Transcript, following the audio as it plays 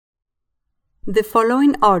The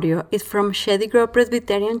following audio is from Shady Grove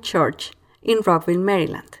Presbyterian Church in Rockville,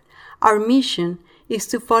 Maryland. Our mission is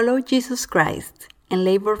to follow Jesus Christ and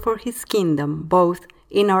labor for His kingdom both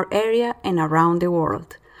in our area and around the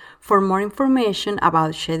world. For more information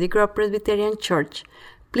about Shady Grove Presbyterian Church,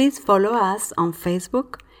 please follow us on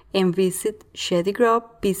Facebook and visit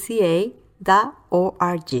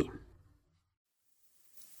shadygrovepca.org.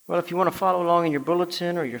 Well, if you want to follow along in your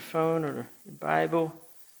bulletin or your phone or your Bible,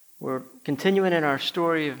 we're continuing in our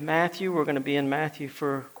story of Matthew. We're going to be in Matthew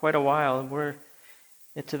for quite a while, and we're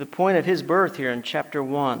to the point of his birth here in chapter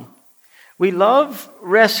 1. We love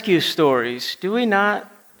rescue stories, do we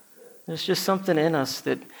not? There's just something in us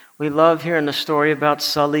that we love hearing the story about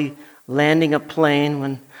Sully landing a plane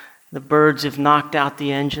when the birds have knocked out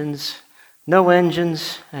the engines. No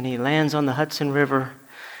engines, and he lands on the Hudson River,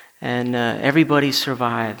 and everybody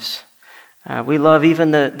survives. We love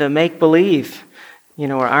even the make-believe,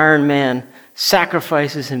 where Iron Man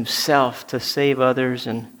sacrifices himself to save others,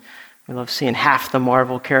 and we love seeing half the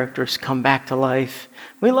Marvel characters come back to life.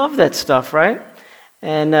 We love that stuff, right?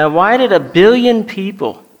 And why did a billion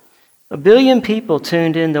people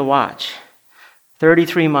tuned in to watch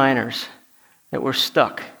 33 miners that were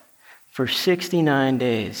stuck for 69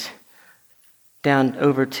 days down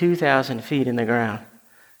over 2,000 feet in the ground?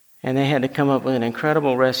 And they had to come up with an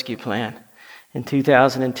incredible rescue plan in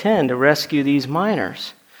 2010 to rescue these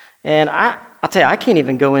miners. And I'll tell you, I can't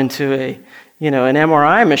even go into an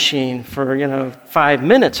MRI machine for 5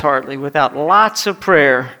 minutes hardly without lots of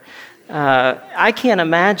prayer. I can't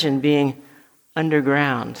imagine being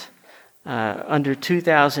underground, under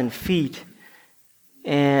 2,000 feet.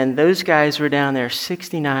 And those guys were down there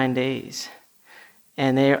 69 days.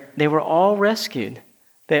 And they were all rescued.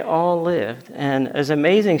 They all lived. And it's an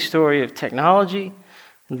amazing story of technology,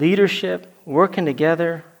 leadership, working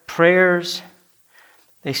together, prayers.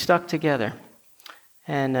 They stuck together.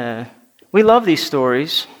 And we love these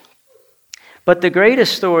stories. But the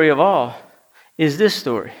greatest story of all is this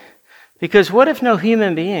story. Because what if no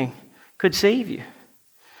human being could save you?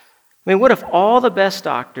 I mean, what if all the best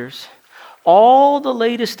doctors, all the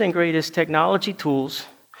latest and greatest technology tools,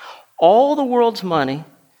 all the world's money,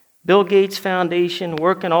 Bill Gates Foundation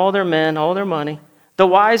working all their men, all their money, the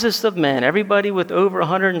wisest of men, everybody with over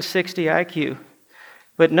 160 IQ,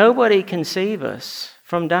 but nobody can save us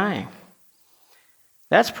from dying?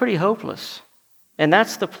 That's pretty hopeless. And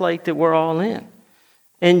that's the plight that we're all in.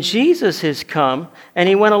 And Jesus has come, and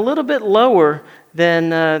he went a little bit lower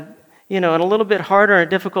than, in a little bit harder and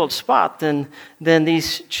difficult spot than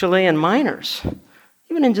these Chilean miners,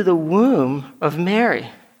 even into the womb of Mary.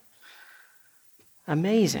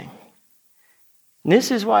 Amazing. And this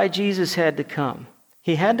is why Jesus had to come.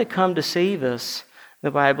 He had to come to save us, the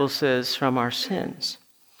Bible says, from our sins.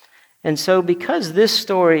 And so because this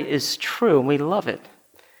story is true, and we love it,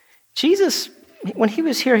 Jesus, when he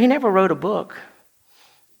was here, he never wrote a book.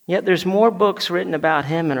 Yet there's more books written about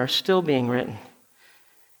him and are still being written.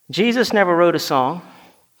 Jesus never wrote a song,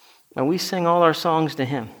 and we sing all our songs to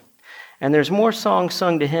him. And there's more songs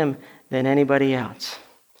sung to him than anybody else.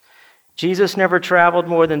 Jesus never traveled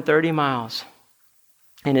more than 30 miles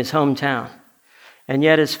in his hometown. And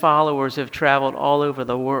yet his followers have traveled all over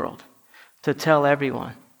the world to tell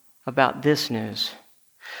everyone about this news.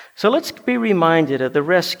 So let's be reminded of the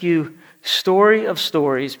rescue story of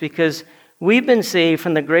stories, because we've been saved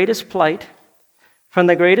from the greatest plight, from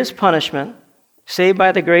the greatest punishment, saved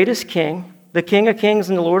by the greatest king, the King of Kings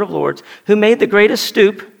and the Lord of Lords, who made the greatest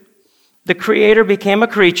stoop. The Creator became a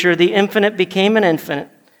creature. The infinite became an infinite.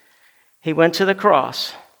 He went to the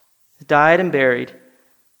cross, died and buried,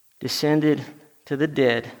 descended to the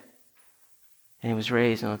dead, and he was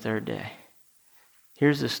raised on the third day.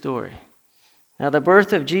 Here's the story. Now, the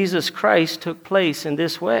birth of Jesus Christ took place in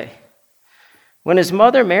this way. When his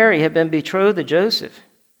mother Mary had been betrothed to Joseph,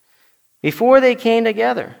 before they came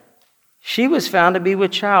together, she was found to be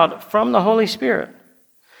with child from the Holy Spirit.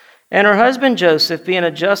 And her husband Joseph, being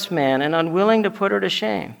a just man and unwilling to put her to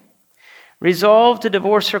shame, resolved to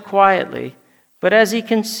divorce her quietly. But as he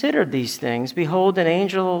considered these things, behold, an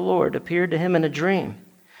angel of the Lord appeared to him in a dream,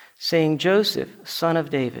 saying, Joseph, son of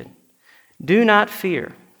David, do not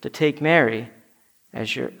fear to take Mary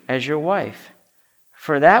as your wife,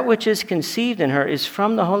 for that which is conceived in her is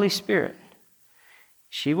from the Holy Spirit.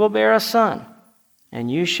 She will bear a son, and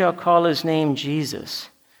you shall call his name Jesus,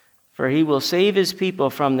 for he will save his people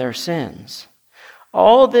from their sins.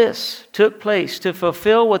 All this took place to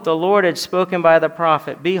fulfill what the Lord had spoken by the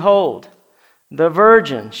prophet. Behold, the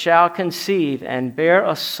virgin shall conceive and bear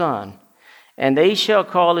a son, and they shall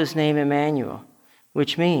call his name Emmanuel,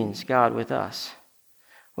 which means God with us.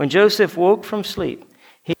 When Joseph woke from sleep,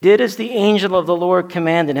 He did as the angel of the Lord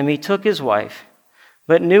commanded him. He took his wife,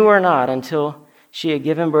 but knew her not until she had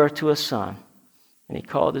given birth to a son, and he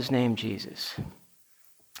called his name Jesus.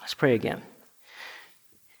 Let's pray again.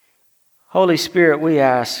 Holy Spirit, we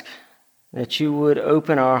ask that you would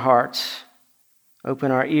open our hearts,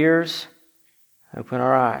 open our ears, open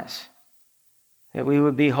our eyes, that we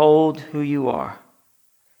would behold who you are,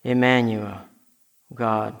 Emmanuel,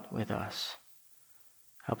 God with us.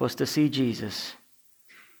 Help us to see Jesus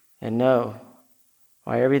and know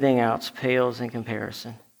why everything else pales in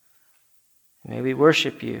comparison. May we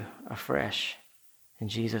worship you afresh. In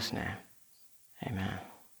Jesus' name, amen.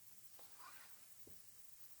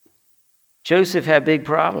 Joseph had big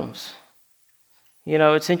problems. You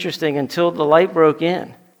know, it's interesting, until the light broke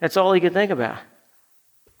in, that's all he could think about.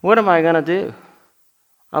 What am I going to do?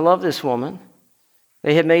 I love this woman.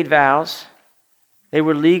 They had made vows. They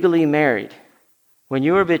were legally married. When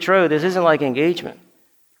you were betrothed, this isn't like engagement.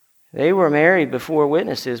 They were married before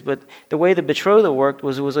witnesses, but the way the betrothal worked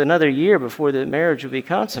was another year before the marriage would be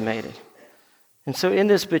consummated. And so in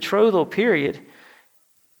this betrothal period,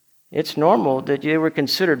 it's normal that they were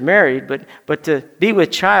considered married, but to be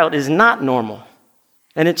with child is not normal.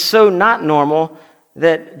 And it's so not normal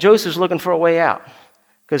that Joseph's looking for a way out,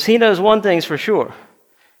 because he knows one thing's for sure.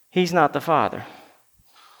 He's not the father.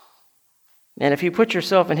 And if you put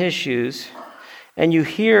yourself in his shoes and you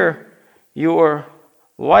hear your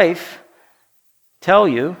wife tell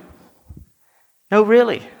you, no,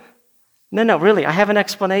 really, I have an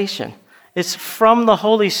explanation. It's from the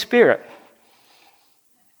Holy Spirit.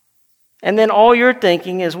 And then all you're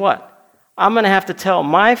thinking is what? I'm going to have to tell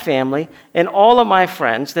my family and all of my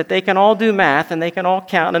friends that they can all do math and they can all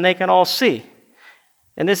count and they can all see.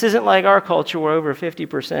 And this isn't like our culture where over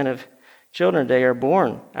 50% of children today are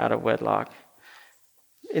born out of wedlock.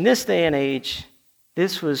 In this day and age,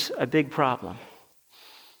 this was a big problem.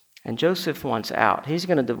 And Joseph wants out. He's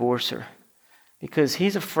going to divorce her because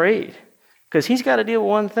he's afraid. Because he's got to deal with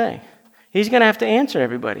one thing. He's going to have to answer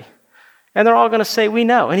everybody. And they're all going to say, we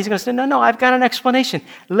know. And he's going to say, no, I've got an explanation.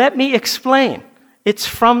 Let me explain. It's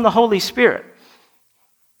from the Holy Spirit.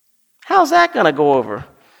 How's that going to go over?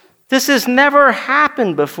 This has never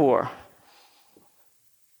happened before.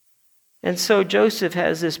 And so Joseph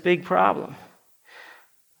has this big problem.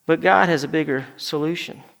 But God has a bigger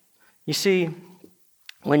solution. You see,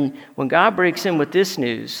 when God breaks in with this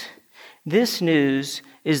news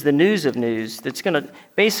is the news of news that's going to,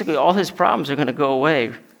 basically all his problems are going to go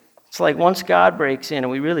away. It's like once God breaks in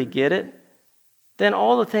and we really get it, then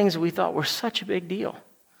all the things that we thought were such a big deal.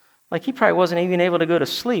 Like he probably wasn't even able to go to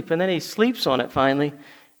sleep, and then he sleeps on it finally,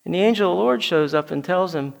 and the angel of the Lord shows up and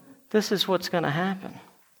tells him, this is what's going to happen.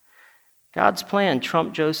 God's plan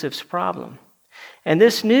trumped Joseph's problem. And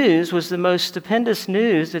this news was the most stupendous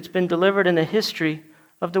news that's been delivered in the history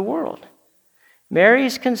of the world.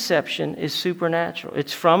 Mary's conception is supernatural.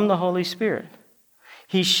 It's from the Holy Spirit.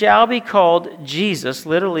 He shall be called Jesus,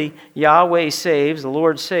 literally Yahweh saves, the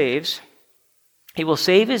Lord saves. He will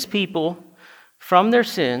save his people from their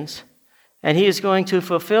sins, and he is going to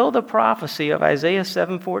fulfill the prophecy of Isaiah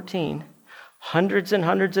 7:14, hundreds and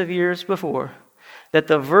hundreds of years before, that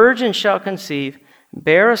the virgin shall conceive,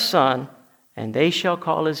 bear a son, and they shall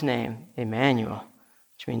call his name Emmanuel,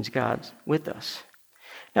 which means God's with us.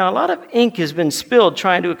 Now, a lot of ink has been spilled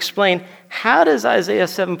trying to explain how does Isaiah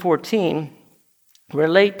 7:14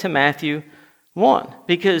 relate to Matthew 1?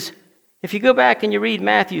 Because if you go back and you read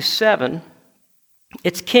Matthew 7,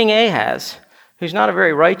 it's King Ahaz, who's not a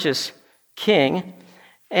very righteous king,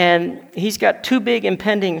 and he's got two big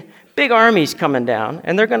armies coming down,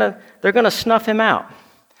 and they're gonna snuff him out.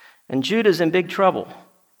 And Judah's in big trouble,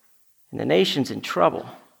 and the nation's in trouble.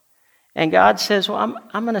 And God says, well,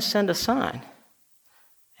 I'm going to send a sign.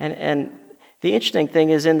 And the interesting thing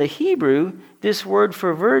is, in the Hebrew, this word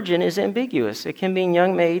for virgin is ambiguous. It can mean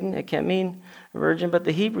young maiden, it can mean virgin, but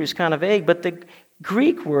the Hebrew is kind of vague. But the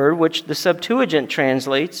Greek word, which the Septuagint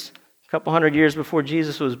translates a couple hundred years before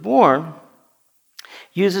Jesus was born,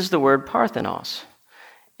 uses the word parthenos.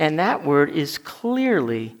 And that word is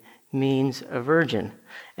clearly means a virgin.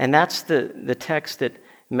 And that's the text that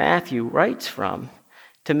Matthew writes from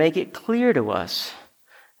to make it clear to us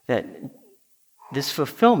that this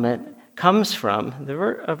fulfillment comes from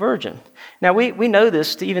a virgin. Now, we know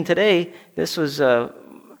this even today. This was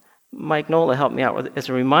Mike Nola helped me out with as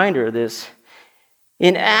a reminder of this.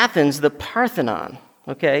 In Athens, the Parthenon,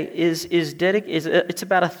 it's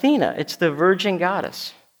about Athena. It's the virgin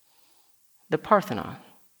goddess. The Parthenon,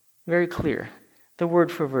 very clear, the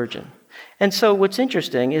word for virgin. And so what's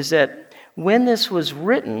interesting is that when this was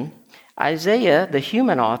written, Isaiah, the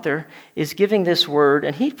human author, is giving this word,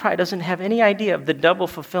 and he probably doesn't have any idea of the double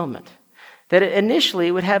fulfillment. That initially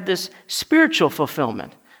it would have this spiritual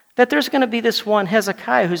fulfillment. That there's going to be this one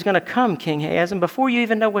Hezekiah who's going to come, King Ahaz, and before you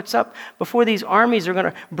even know what's up, before these armies are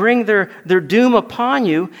going to bring their doom upon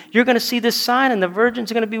you, you're going to see this sign, and the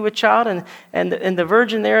virgin's going to be with child, and the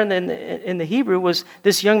virgin there in the Hebrew was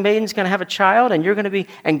this young maiden's going to have a child,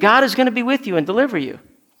 and God is going to be with you and deliver you.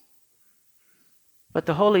 But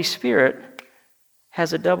the Holy Spirit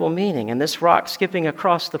has a double meaning, and this rock skipping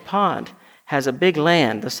across the pond has a big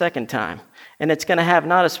land the second time. And it's going to have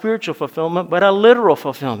not a spiritual fulfillment, but a literal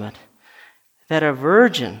fulfillment. That a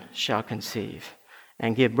virgin shall conceive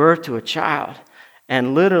and give birth to a child.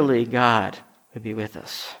 And literally God will be with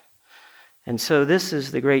us. And so this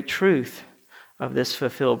is the great truth of this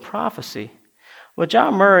fulfilled prophecy. Well,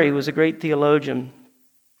 John Murray was a great theologian.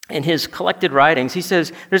 In his collected writings, he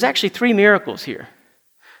says there's actually 3 miracles here.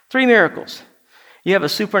 3 miracles. You have a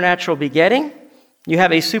supernatural begetting, you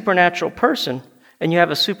have a supernatural person, and you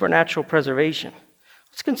have a supernatural preservation.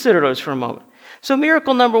 Let's consider those for a moment. So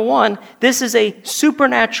miracle number 1, this is a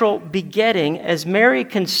supernatural begetting as Mary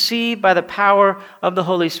conceived by the power of the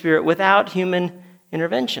Holy Spirit without human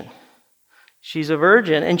intervention. She's a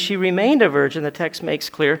virgin, and she remained a virgin, the text makes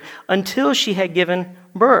clear, until she had given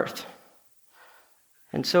birth.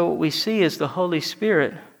 And so what we see is the Holy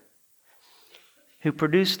Spirit, who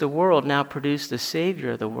produced the world, now produced the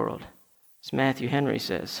Savior of the world, as Matthew Henry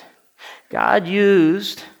says. God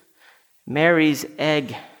used Mary's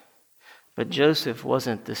egg, but Joseph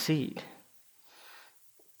wasn't the seed.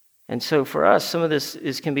 And so for us, some of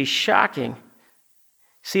this can be shocking.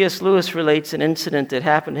 C.S. Lewis relates an incident that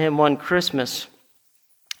happened to him one Christmas.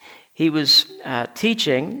 He was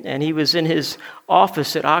teaching, and he was in his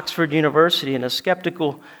office at Oxford University, and a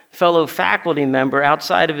skeptical fellow faculty member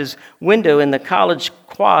outside of his window in the college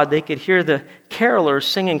quad, they could hear the carolers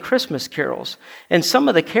singing Christmas carols. And some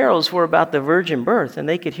of the carols were about the virgin birth, and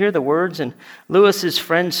they could hear the words, and Lewis's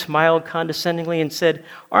friend smiled condescendingly and said,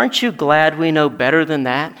 "Aren't you glad we know better than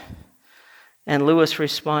that?" And Lewis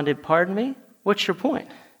responded, "Pardon me? What's your point?"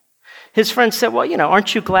 His friend said, "Well,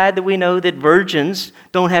 aren't you glad that we know that virgins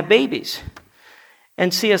don't have babies?"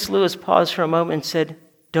 And C.S. Lewis paused for a moment and said,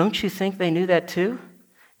 "Don't you think they knew that too?"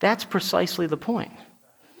 That's precisely the point.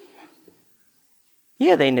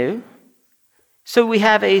 Yeah, they knew. So we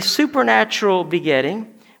have a supernatural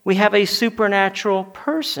begetting. We have a supernatural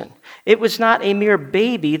person. It was not a mere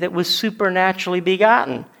baby that was supernaturally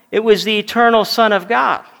begotten. It was the eternal Son of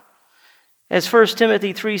God. As 1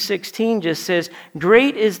 Timothy 3:16 just says,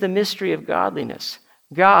 "Great is the mystery of godliness.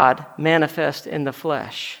 God manifest in the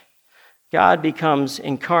flesh." God becomes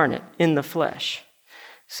incarnate in the flesh.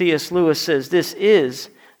 C.S. Lewis says this is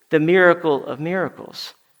the miracle of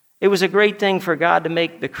miracles. It was a great thing for God to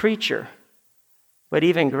make the creature, but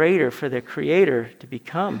even greater for the Creator to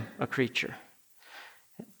become a creature.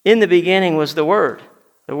 In the beginning was the Word.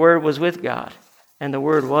 The Word was with God, and the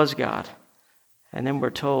Word was God. And then we're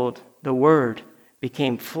told the Word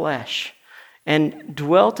became flesh and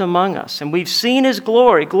dwelt among us. And we've seen His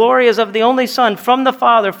glory. Glory as of the only Son from the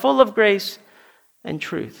Father, full of grace and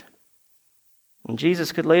truth. And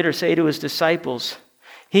Jesus could later say to His disciples,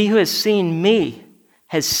 "He who has seen me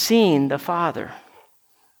has seen the Father."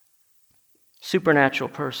 Supernatural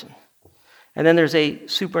person. And then there's a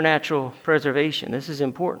supernatural preservation. This is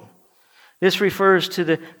important. This refers to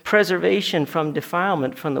the preservation from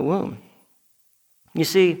defilement from the womb. You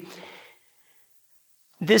see,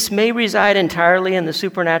 this may reside entirely in the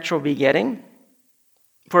supernatural begetting,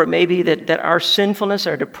 for it may be that our sinfulness,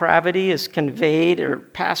 our depravity is conveyed or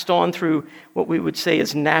passed on through what we would say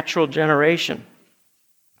is natural generation.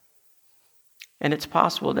 And it's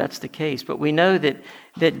possible that's the case. But we know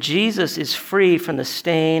that Jesus is free from the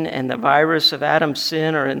stain and the virus of Adam's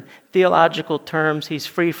sin, or in theological terms, He's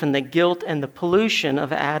free from the guilt and the pollution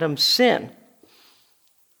of Adam's sin.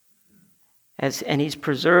 And He's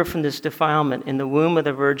preserved from this defilement in the womb of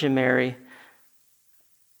the Virgin Mary,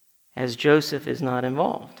 as Joseph is not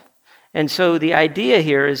involved. And so the idea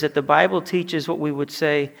here is that the Bible teaches what we would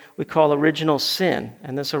say we call original sin.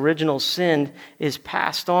 And this original sin is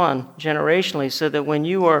passed on generationally so that when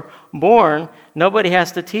you are born, nobody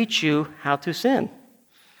has to teach you how to sin.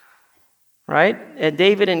 Right? And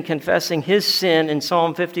David, in confessing his sin in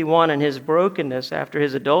Psalm 51 and his brokenness after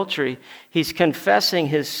his adultery, he's confessing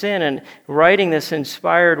his sin and writing this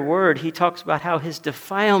inspired word. He talks about how his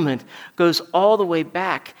defilement goes all the way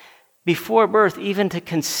back before birth, even to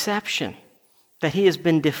conception, that he has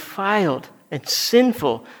been defiled and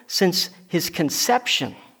sinful since his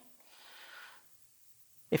conception.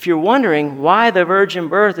 If you're wondering why the virgin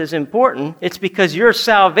birth is important, it's because your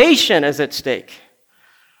salvation is at stake.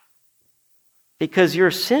 Because you're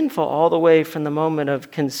sinful all the way from the moment of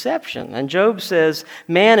conception. And Job says,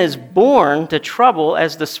 man is born to trouble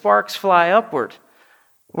as the sparks fly upward.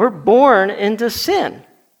 We're born into sin.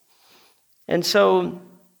 And so,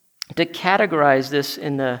 to categorize this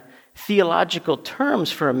in the theological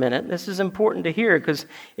terms for a minute, this is important to hear, because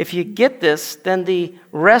if you get this, then the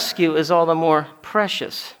rescue is all the more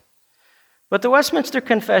precious. But the Westminster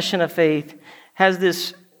Confession of Faith has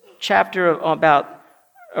this chapter about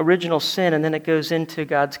original sin, and then it goes into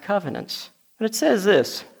God's covenants. And it says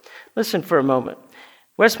this. Listen for a moment.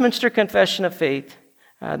 Westminster Confession of Faith,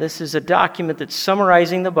 this is a document that's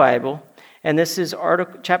summarizing the Bible, and this is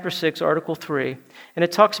chapter 6, article 3. And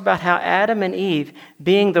it talks about how Adam and Eve,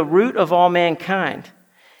 being the root of all mankind,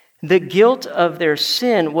 the guilt of their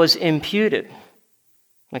sin was imputed.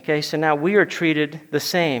 Okay, so now we are treated the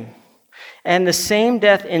same. And the same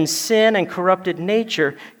death in sin and corrupted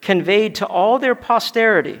nature conveyed to all their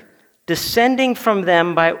posterity, descending from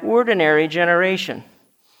them by ordinary generation.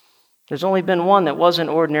 There's only been one that wasn't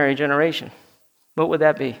ordinary generation. What would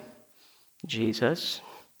that be? Jesus.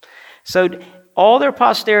 So all their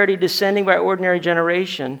posterity descending by ordinary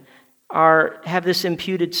generation have this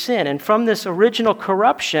imputed sin. And from this original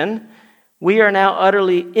corruption, we are now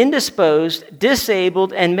utterly indisposed,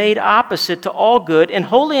 disabled, and made opposite to all good, and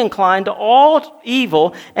wholly inclined to all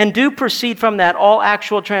evil, and do proceed from that all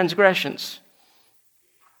actual transgressions.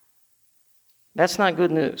 That's not good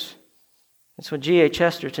news. That's what G.A.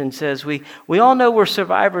 Chesterton says. We all know we're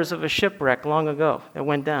survivors of a shipwreck long ago that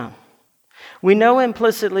went down. We know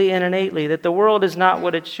implicitly and innately that the world is not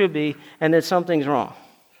what it should be and that something's wrong.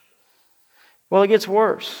 Well, it gets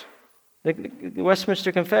worse. The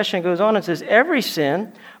Westminster Confession goes on and says, every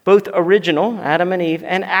sin, both original, Adam and Eve,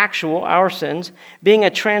 and actual, our sins, being a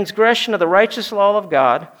transgression of the righteous law of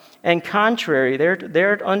God and contrary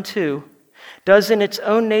thereunto, does in its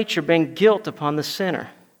own nature bring guilt upon the sinner,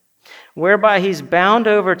 whereby he's bound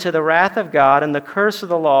over to the wrath of God and the curse of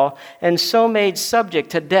the law, and so made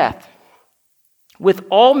subject to death, with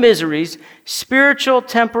all miseries, spiritual,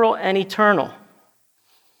 temporal, and eternal.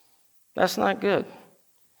 That's not good.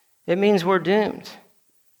 It means we're doomed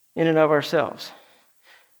in and of ourselves.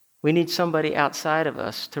 We need somebody outside of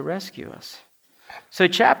us to rescue us. So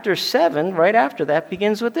chapter 7, right after that,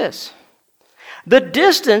 begins with this. The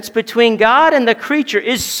distance between God and the creature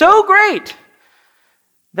is so great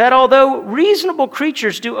that although reasonable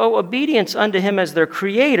creatures do owe obedience unto him as their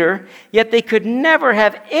creator, yet they could never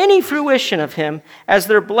have any fruition of him as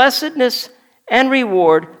their blessedness and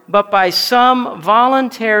reward, but by some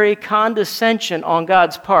voluntary condescension on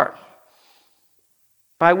God's part,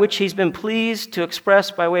 by which he's been pleased to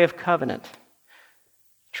express by way of covenant.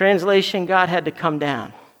 Translation, God had to come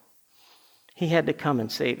down. He had to come and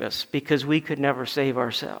save us because we could never save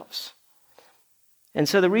ourselves. And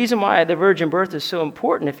so the reason why the virgin birth is so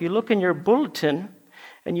important, if you look in your bulletin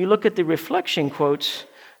and you look at the reflection quotes,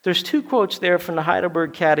 there's 2 quotes there from the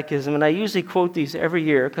Heidelberg Catechism, and I usually quote these every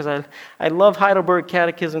year because I love Heidelberg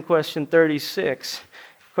Catechism question 36,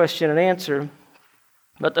 question and answer.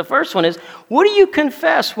 But the first one is, what do you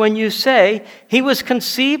confess when you say he was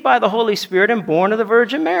conceived by the Holy Spirit and born of the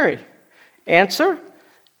Virgin Mary? Answer,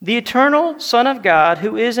 the eternal Son of God,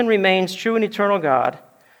 who is and remains true and eternal God,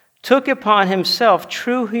 took upon himself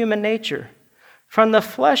true human nature from the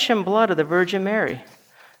flesh and blood of the Virgin Mary,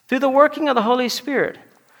 through the working of the Holy Spirit.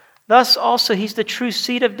 Thus also he's the true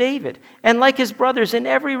seed of David, and like his brothers in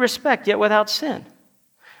every respect, yet without sin.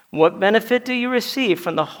 What benefit do you receive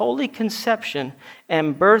from the holy conception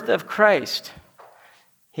and birth of Christ?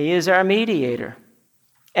 He is our mediator,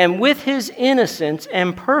 and with his innocence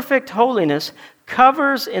and perfect holiness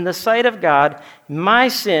covers in the sight of God my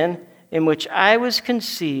sin in which I was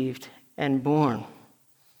conceived and born.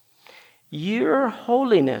 Your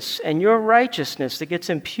holiness and your righteousness that gets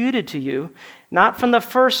imputed to you, not from the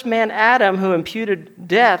first man Adam who imputed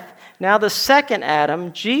death, now the second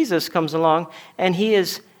Adam, Jesus, comes along and he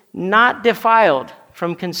is not defiled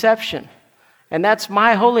from conception. And that's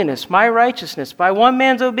my holiness, my righteousness. By one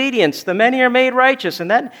man's obedience, the many are made righteous.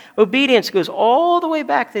 And that obedience goes all the way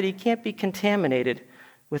back that he can't be contaminated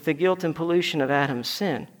with the guilt and pollution of Adam's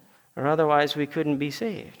sin, or otherwise we couldn't be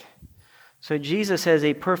saved. So Jesus has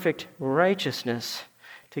a perfect righteousness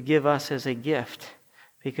to give us as a gift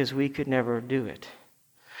because we could never do it.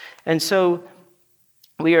 And so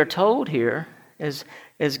we are told here, as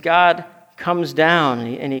God comes down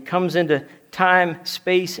and he comes into time,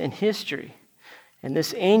 space, and history, and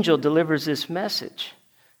this angel delivers this message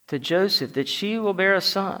to Joseph that she will bear a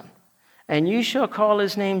son, and you shall call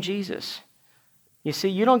his name Jesus, You see,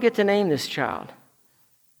 you don't get to name this child.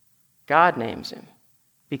 God names him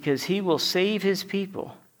because he will save his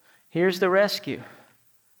people. Here's the rescue.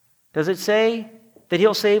 Does it say that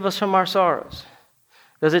he'll save us from our sorrows?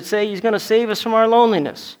 Does it say he's going to save us from our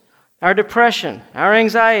loneliness, our depression, our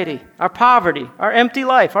anxiety, our poverty, our empty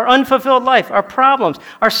life, our unfulfilled life, our problems,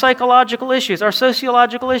 our psychological issues, our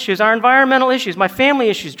sociological issues, our environmental issues, my family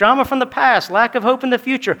issues, drama from the past, lack of hope in the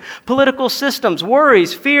future, political systems,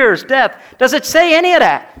 worries, fears, death? Does it say any of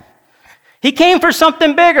that? He came for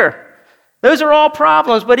something bigger. Those are all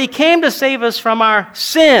problems, but he came to save us from our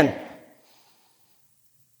sin.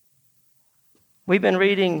 We've been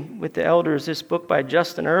reading with the elders this book by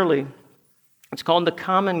Justin Earley. It's called The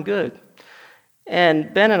Common Good.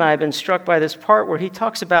 And Ben and I have been struck by this part where he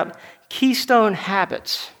talks about keystone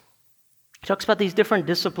habits. He talks about these different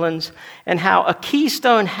disciplines and how a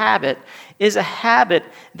keystone habit is a habit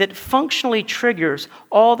that functionally triggers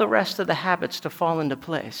all the rest of the habits to fall into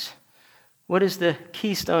place. What is the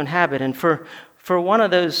keystone habit? And for one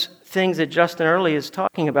of those things that Justin Earley is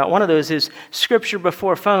talking about, one of those is scripture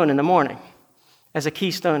before phone in the morning as a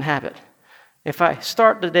keystone habit. If I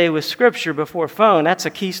start the day with scripture before phone, that's a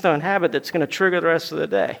keystone habit that's going to trigger the rest of the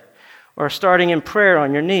day. Or starting in prayer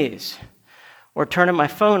on your knees. Or turning my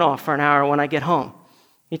phone off for an hour when I get home.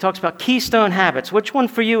 He talks about keystone habits. Which one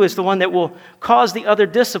for you is the one that will cause the other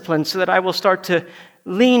disciplines so that I will start to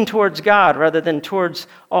lean towards God rather than towards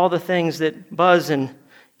all the things that buzz and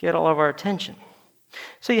get all of our attention?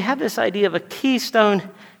 So you have this idea of a keystone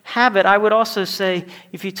habit. I would also say,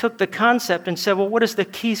 if you took the concept and said, well, what is the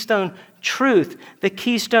keystone truth? The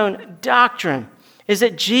keystone doctrine is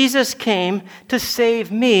that Jesus came to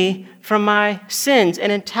save me from my sins.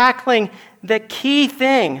 And in tackling the key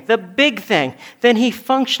thing, the big thing, then he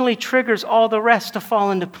functionally triggers all the rest to fall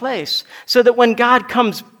into place. So that when God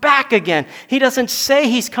comes back again, he doesn't say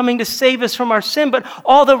he's coming to save us from our sin, but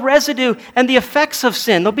all the residue and the effects of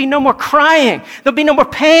sin. There'll be no more crying. There'll be no more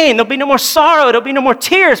pain. There'll be no more sorrow. There'll be no more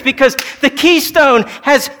tears because the keystone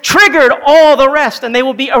has triggered all the rest and they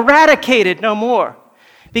will be eradicated no more.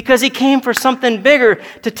 Because he came for something bigger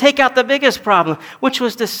to take out the biggest problem, which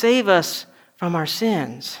was to save us from our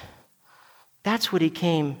sins. That's what he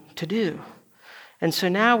came to do. And so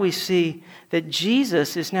now we see that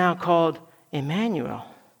Jesus is now called Emmanuel,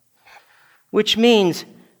 which means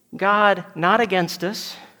God not against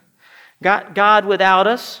us, God without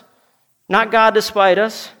us, not God despite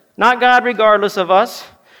us, not God regardless of us,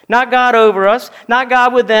 not God over us, not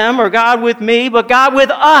God with them or God with me, but God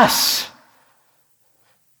with us.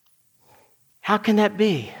 How can that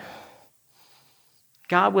be?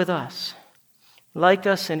 God with us, like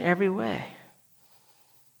us in every way.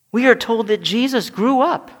 We are told that Jesus grew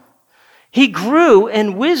up. He grew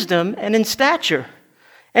in wisdom and in stature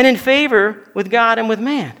and in favor with God and with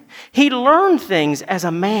man. He learned things as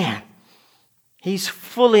a man. He's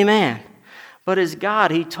fully man. But as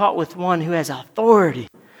God, he taught with one who has authority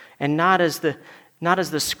and not as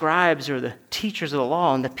the scribes or the teachers of the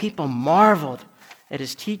law. And the people marveled at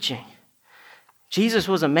his teaching. Jesus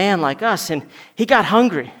was a man like us, and he got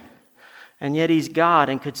hungry. And yet he's God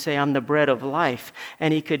and could say, I'm the bread of life.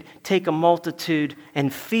 And he could take a multitude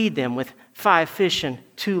and feed them with 5 fish and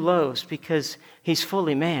 2 loaves because he's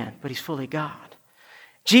fully man, but he's fully God.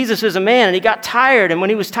 Jesus is a man, and he got tired. And when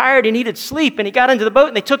he was tired, he needed sleep. And he got into the boat,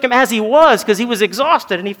 and they took him as he was because he was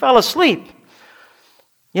exhausted, and he fell asleep.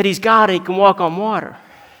 Yet he's God, and he can walk on water.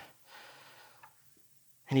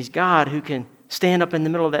 And he's God who can stand up in the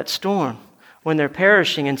middle of that storm when they're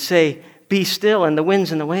perishing and say, be still, and the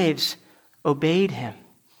winds and the waves obeyed him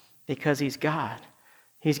because he's God.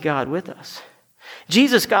 He's God with us.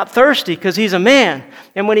 Jesus got thirsty because he's a man.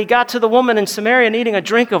 And when he got to the woman in Samaria needing a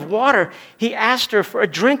drink of water, he asked her for a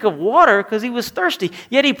drink of water because he was thirsty.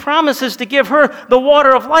 Yet he promises to give her the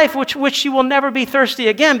water of life, which she will never be thirsty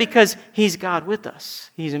again because he's God with us.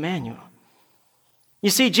 He's Emmanuel. You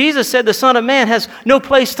see, Jesus said the Son of Man has no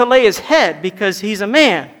place to lay his head because he's a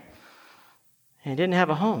man. And he didn't have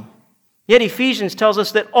a home. Yet Ephesians tells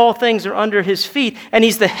us that all things are under his feet, and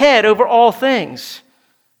he's the head over all things.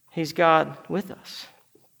 He's God with us.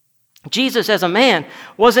 Jesus, as a man,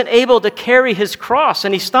 wasn't able to carry his cross,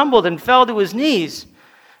 and he stumbled and fell to his knees.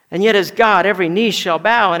 And yet as God, every knee shall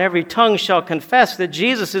bow, and every tongue shall confess that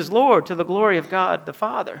Jesus is Lord to the glory of God the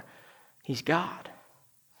Father. He's God.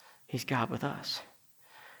 He's God with us.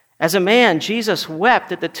 As a man, Jesus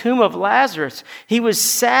wept at the tomb of Lazarus. He was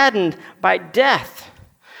saddened by death.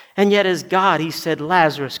 And yet as God, he said,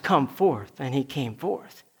 Lazarus, come forth. And he came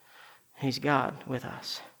forth. He's God with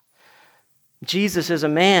us. Jesus as a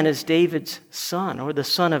man is David's son, or the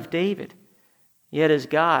son of David. Yet as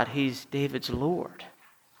God, he's David's Lord.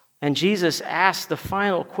 And Jesus asked the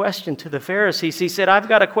final question to the Pharisees. He said, I've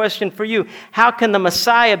got a question for you. How can the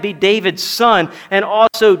Messiah be David's son and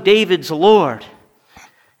also David's Lord?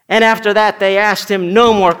 And after that, they asked him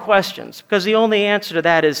no more questions, because the only answer to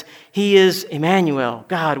that is, he is Emmanuel,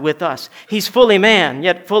 God with us. He's fully man,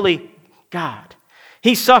 yet fully God.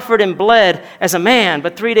 He suffered and bled as a man,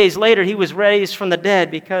 but 3 days later he was raised from the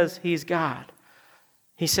dead because he's God.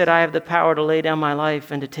 He said, I have the power to lay down my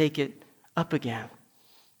life and to take it up again.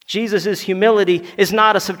 Jesus' humility is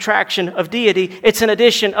not a subtraction of deity, it's an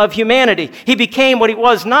addition of humanity. He became what he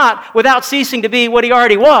was not without ceasing to be what he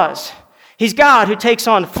already was. He's God who takes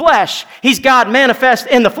on flesh. He's God manifest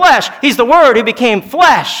in the flesh. He's the Word who became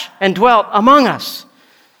flesh and dwelt among us.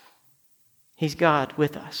 He's God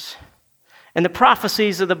with us. And the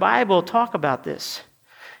prophecies of the Bible talk about this.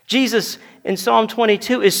 Jesus in Psalm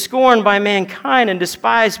 22 is scorned by mankind and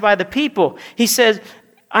despised by the people. He says,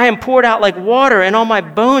 I am poured out like water, and all my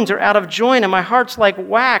bones are out of joint, and my heart's like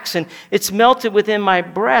wax, and it's melted within my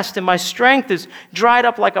breast, and my strength is dried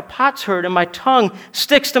up like a potsherd, and my tongue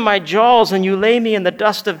sticks to my jaws, and you lay me in the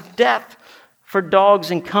dust of death, for dogs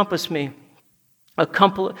encompass me. A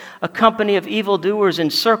company of evildoers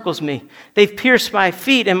encircles me. They've pierced my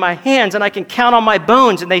feet and my hands, and I can count on my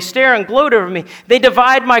bones, and they stare and gloat over me. They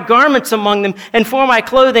divide my garments among them, and for my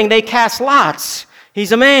clothing they cast lots.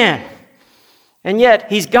 He's a man. And yet,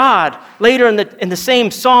 he's God. Later in the same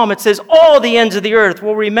psalm, it says, all the ends of the earth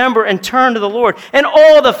will remember and turn to the Lord, and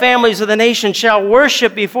all the families of the nation shall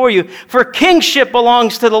worship before you. For kingship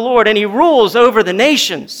belongs to the Lord, and he rules over the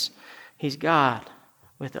nations. He's God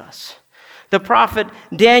with us. The prophet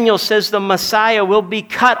Daniel says the Messiah will be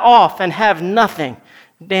cut off and have nothing.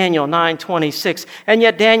 Daniel 9:26. And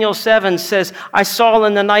yet Daniel 7 says, I saw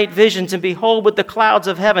in the night visions, and behold, with the clouds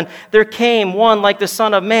of heaven, there came one like the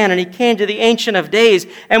Son of Man, and he came to the Ancient of Days,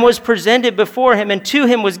 and was presented before him, and to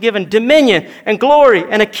him was given dominion and glory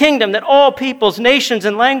and a kingdom, that all peoples, nations,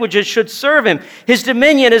 and languages should serve him. His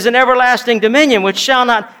dominion is an everlasting dominion, which shall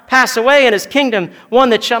not pass away, and his kingdom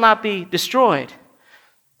one that shall not be destroyed.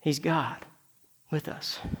 He's God with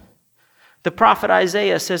us. The prophet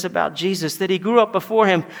Isaiah says about Jesus that he grew up before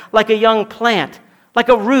him like a young plant, like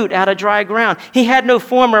a root out of dry ground. He had no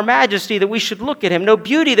form or majesty that we should look at him, no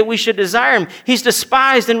beauty that we should desire him. He's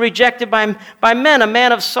despised and rejected by men, a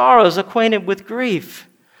man of sorrows, acquainted with grief.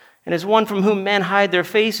 And as one from whom men hide their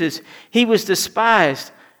faces, he was despised,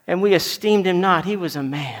 and we esteemed him not. He was a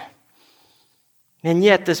man. And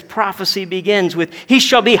yet this prophecy begins with, he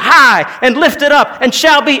shall be high and lifted up and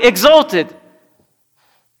shall be exalted.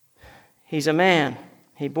 He's a man.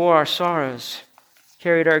 He bore our sorrows,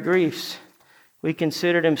 carried our griefs. We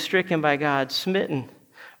considered him stricken by God, smitten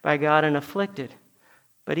by God, and afflicted.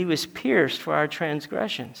 But he was pierced for our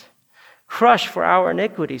transgressions, crushed for our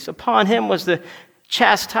iniquities. Upon him was the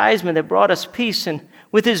chastisement that brought us peace, and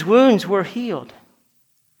with his wounds we're healed.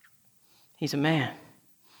 He's a man.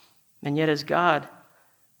 And yet as God,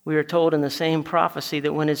 we are told in the same prophecy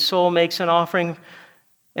that when his soul makes an offering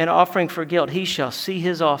for guilt, he shall see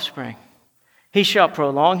his offspring. He shall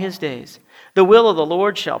prolong his days. The will of the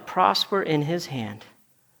Lord shall prosper in his hand.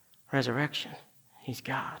 Resurrection. He's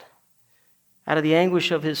God. Out of the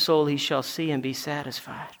anguish of his soul he shall see and be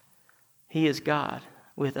satisfied. He is God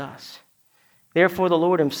with us. Therefore the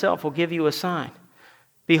Lord himself will give you a sign.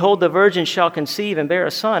 Behold, the virgin shall conceive and bear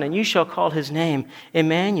a son, and you shall call his name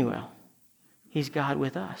Emmanuel. He's God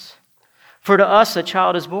with us. For to us a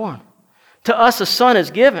child is born. To us a son is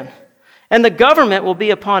given. And the government will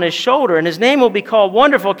be upon his shoulder, and his name will be called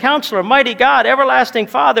Wonderful Counselor, Mighty God, Everlasting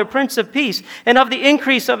Father, Prince of Peace. And of the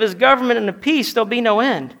increase of his government and of peace there'll be no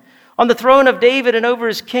end. On the throne of David and over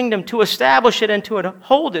his kingdom, to establish it and to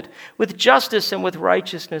uphold it with justice and with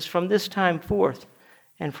righteousness from this time forth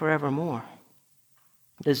and forevermore.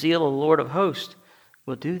 The zeal of the Lord of hosts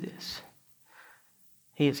will do this.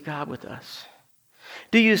 He is God with us.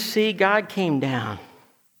 Do you see? God came down.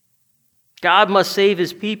 God must save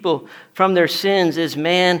his people from their sins, as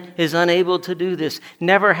man is unable to do this.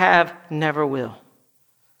 Never have, never will.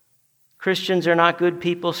 Christians are not good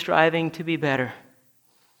people striving to be better,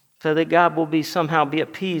 so that God will somehow be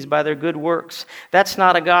appeased by their good works. That's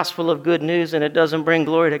not a gospel of good news, and it doesn't bring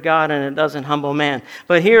glory to God, and it doesn't humble man.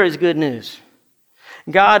 But here is good news.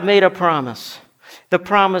 God made a promise. The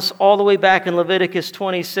promise all the way back in Leviticus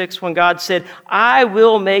 26 when God said, I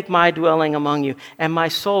will make my dwelling among you, and my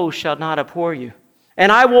soul shall not abhor you.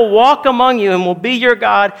 And I will walk among you and will be your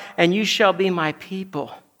God, and you shall be my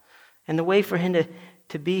people. And the way for him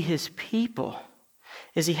to be his people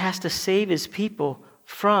is he has to save his people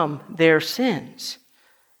from their sins.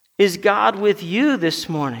 Is God with you this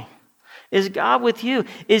morning? Is God with you?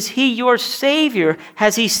 Is He your Savior?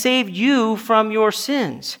 Has He saved you from your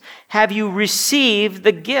sins? Have you received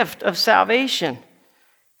the gift of salvation?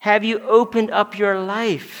 Have you opened up your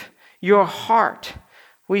life, your heart?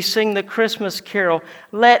 We sing the Christmas carol,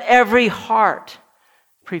 let every heart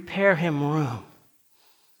prepare Him room.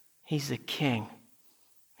 He's the King.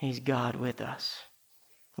 He's God with us.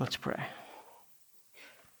 Let's pray.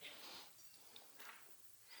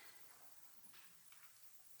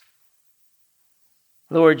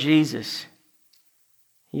 Lord Jesus,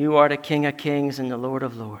 you are the King of kings and the Lord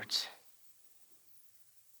of lords.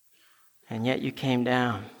 And yet you came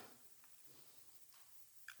down,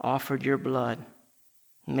 offered your blood,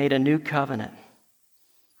 made a new covenant,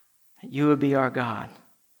 that you would be our God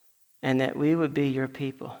and that we would be your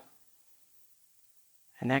people.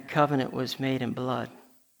 And that covenant was made in blood.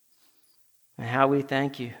 And how we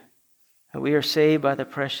thank you that we are saved by the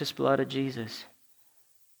precious blood of Jesus.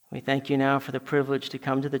 We thank you now for the privilege to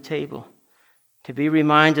come to the table, to be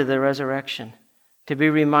reminded of the resurrection, to be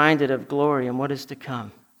reminded of glory and what is to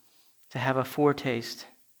come, to have a foretaste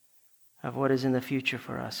of what is in the future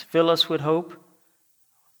for us. Fill us with hope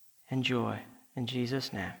and joy. In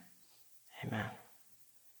Jesus' name, amen.